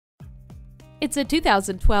It's a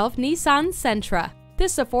 2012 Nissan Sentra.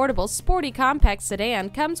 This affordable, sporty compact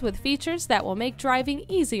sedan comes with features that will make driving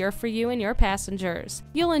easier for you and your passengers.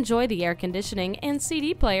 You'll enjoy the air conditioning and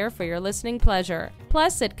CD player for your listening pleasure.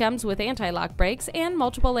 Plus, it comes with anti-lock brakes and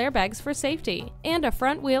multiple airbags for safety, and a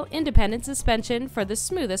front-wheel independent suspension for the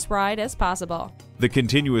smoothest ride as possible. The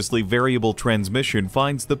continuously variable transmission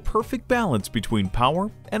finds the perfect balance between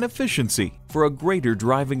power and efficiency for a greater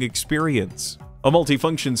driving experience. A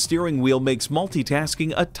multifunction steering wheel makes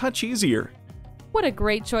multitasking a touch easier. What a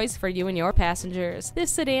great choice for you and your passengers. This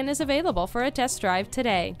sedan is available for a test drive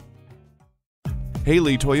today.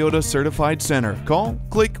 Haley Toyota Certified Center. Call,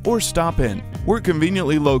 click, or stop in. We're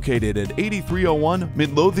conveniently located at 8301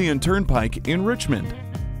 Midlothian Turnpike in Richmond.